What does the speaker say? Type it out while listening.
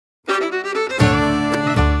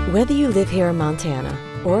Whether you live here in Montana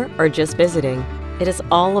or are just visiting, it is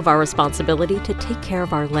all of our responsibility to take care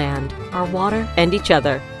of our land, our water, and each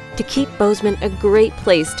other to keep Bozeman a great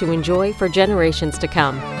place to enjoy for generations to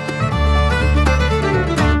come.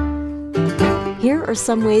 Here are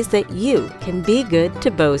some ways that you can be good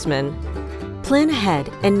to Bozeman. Plan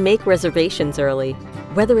ahead and make reservations early.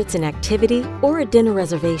 Whether it's an activity or a dinner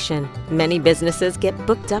reservation, many businesses get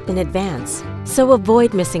booked up in advance, so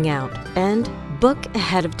avoid missing out and book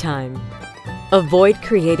ahead of time. Avoid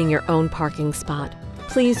creating your own parking spot.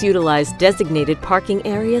 Please utilize designated parking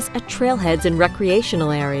areas at trailheads and recreational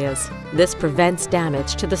areas. This prevents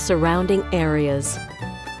damage to the surrounding areas.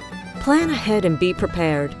 Plan ahead and be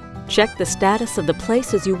prepared. Check the status of the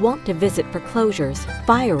places you want to visit for closures,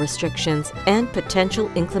 fire restrictions, and potential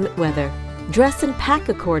inclement weather. Dress and pack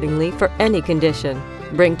accordingly for any condition.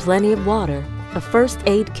 Bring plenty of water, a first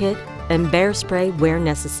aid kit, and bear spray where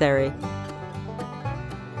necessary.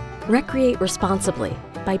 Recreate responsibly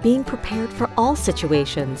by being prepared for all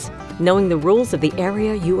situations, knowing the rules of the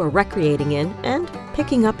area you are recreating in, and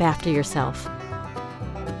picking up after yourself.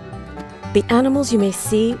 The animals you may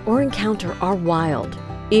see or encounter are wild.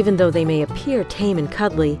 Even though they may appear tame and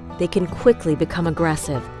cuddly, they can quickly become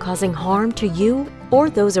aggressive, causing harm to you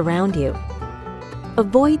or those around you.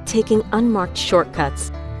 Avoid taking unmarked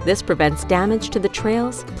shortcuts. This prevents damage to the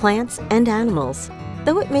trails, plants, and animals.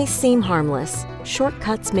 Though it may seem harmless,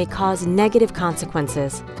 shortcuts may cause negative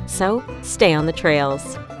consequences, so stay on the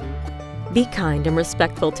trails. Be kind and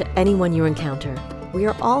respectful to anyone you encounter. We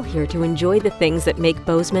are all here to enjoy the things that make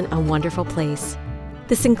Bozeman a wonderful place.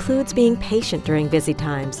 This includes being patient during busy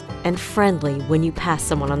times and friendly when you pass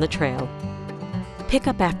someone on the trail. Pick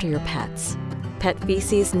up after your pets. Pet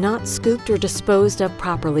feces not scooped or disposed of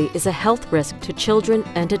properly is a health risk to children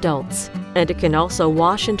and adults, and it can also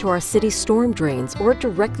wash into our city's storm drains or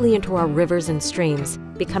directly into our rivers and streams,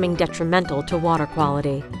 becoming detrimental to water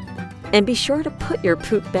quality. And be sure to put your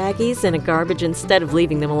poop baggies in a garbage instead of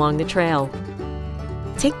leaving them along the trail.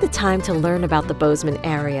 Take the time to learn about the Bozeman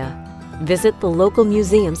area. Visit the local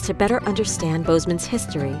museums to better understand Bozeman's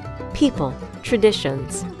history, people,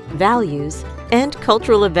 traditions, values, and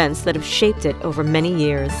cultural events that have shaped it over many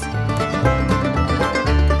years.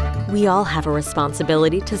 We all have a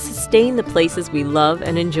responsibility to sustain the places we love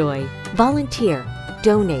and enjoy. Volunteer,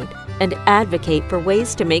 donate, and advocate for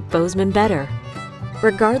ways to make Bozeman better.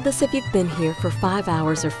 Regardless if you've been here for 5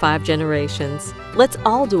 hours or 5 generations, let's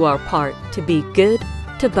all do our part to be good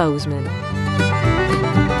to Bozeman.